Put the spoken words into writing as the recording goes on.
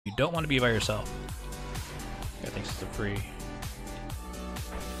don't want to be by yourself. I think it's a free.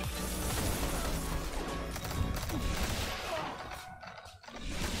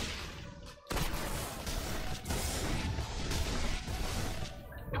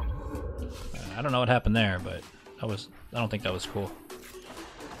 I don't know what happened there, but I don't think that was cool.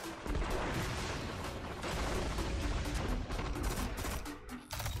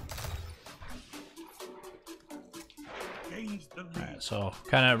 Alright, so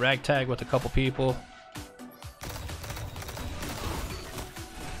kind of ragtag with a couple people.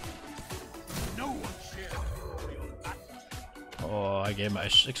 Oh, I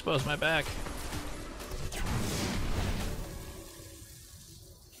exposed my back.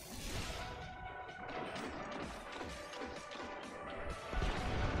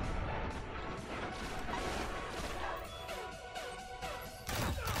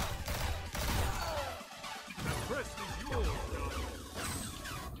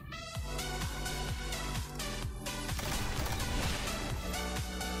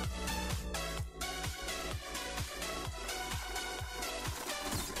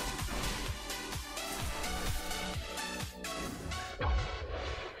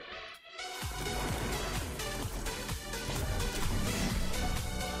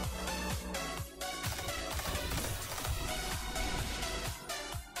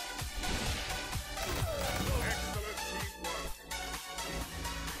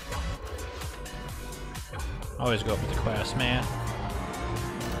 Always go for the quest, man.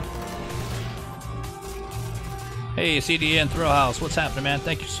 Hey, CDN Throwhouse, what's happening, man?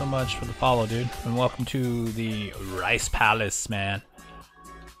 Thank you so much for the follow, dude. And welcome to the Rice Palace, man.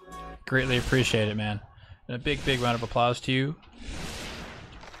 Greatly appreciate it, man. And a big, big round of applause to you.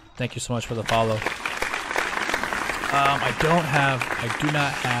 Thank you so much for the follow. I do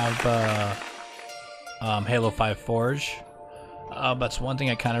not have Halo 5 Forge. That's one thing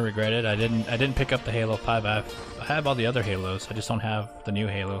I kind of regretted. I didn't pick up the Halo 5. I have all the other Halos. I just don't have the new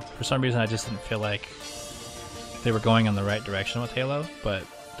Halo. For some reason, I just didn't feel like they were going in the right direction with Halo. But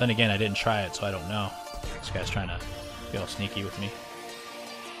then again, I didn't try it, so I don't know. This guy's trying to be all sneaky with me.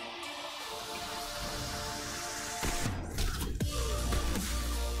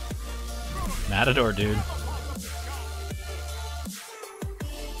 Matador, dude.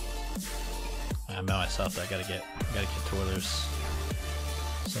 I'm by myself. I gotta get to where there's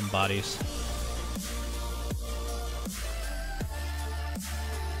some bodies.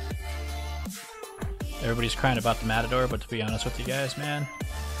 Everybody's crying about the Matador, but to be honest with you guys, man,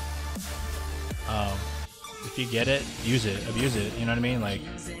 if you get it, use it, abuse it. You know what I mean? Like,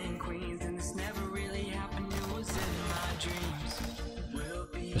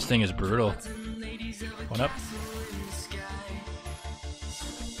 this thing is brutal. What up?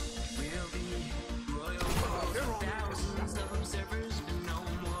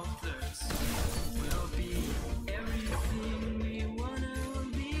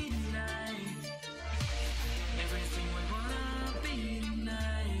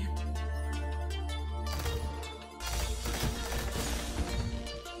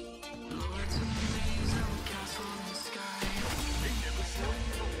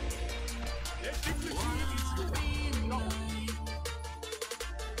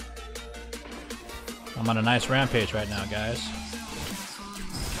 I'm on a nice rampage right now, guys.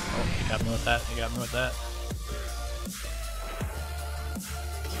 Oh, you got me with that. You got me with that.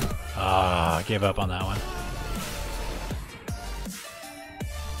 Ah, I gave up on that one.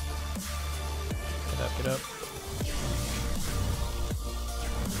 Get up, get up.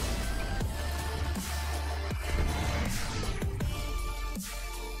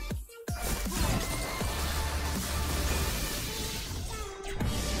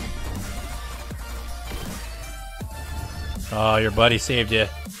 Oh, your buddy saved you.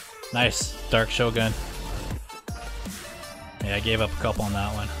 Nice, Dark Shogun. Yeah, I gave up a couple on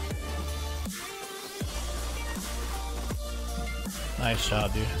that one. Nice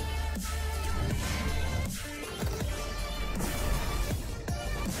job, dude.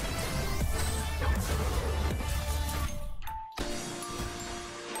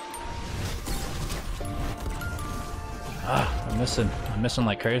 Ah, I'm missing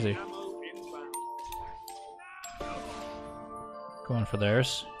like crazy. Going for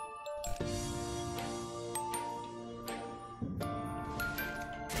theirs.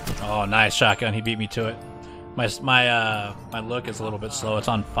 Oh, nice shotgun. He beat me to it. My look is a little bit slow. It's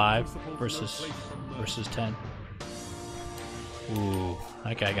on 5 versus 10. Ooh,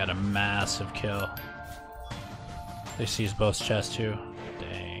 that guy got a massive kill. They seized both chests too.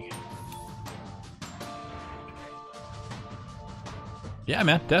 Dang. Yeah,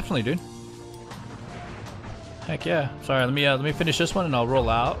 man, definitely, dude. Heck yeah. Sorry, let me finish this one and I'll roll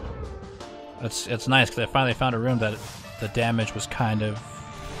out. It's nice because I finally found a room that the damage was kind of,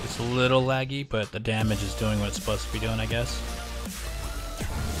 it's a little laggy, but the damage is doing what it's supposed to be doing, I guess.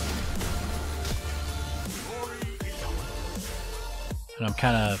 And I'm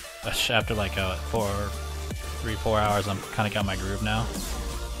kind of, after like 3-4 hours, I'm kind of got my groove now.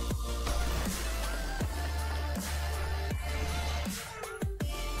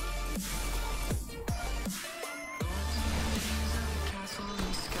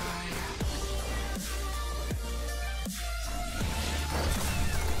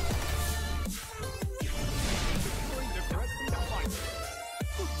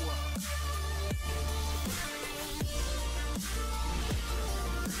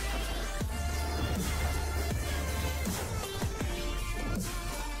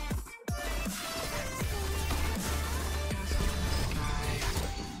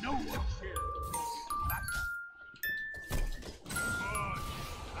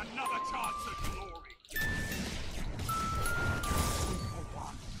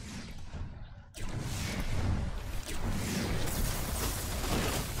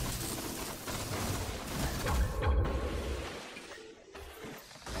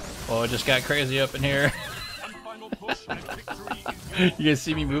 Oh, it just got crazy up in here. You guys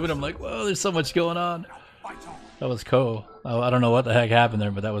see me moving? I'm like, whoa, there's so much going on. That was cool. Oh, I don't know what the heck happened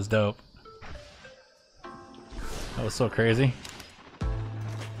there, but that was dope. That was so crazy.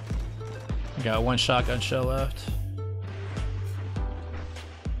 I got one shotgun shell left.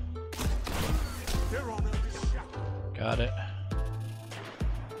 Got it.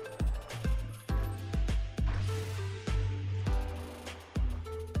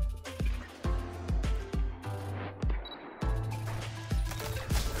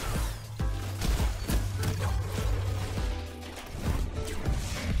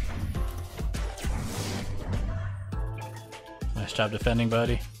 Nice job defending,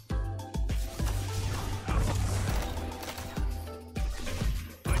 buddy.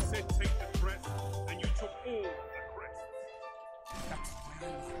 I said take the crest, and you took all the crests.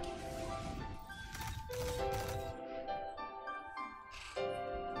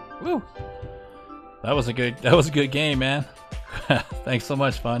 Woo! That was a good game, man. Thanks so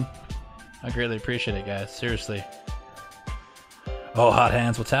much, Fun. I greatly appreciate it, guys. Seriously. Oh, hot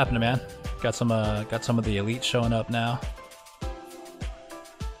hands! What's happening, man? Got some of the elite showing up now.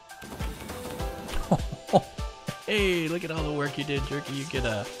 Hey, look at all the work you did, Jerky. You get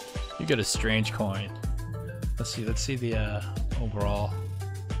a strange coin. Let's see the overall.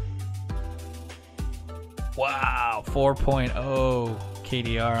 Wow, 4.0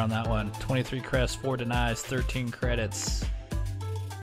 KDR on that one. 23 crests, 4 denies, 13 credits.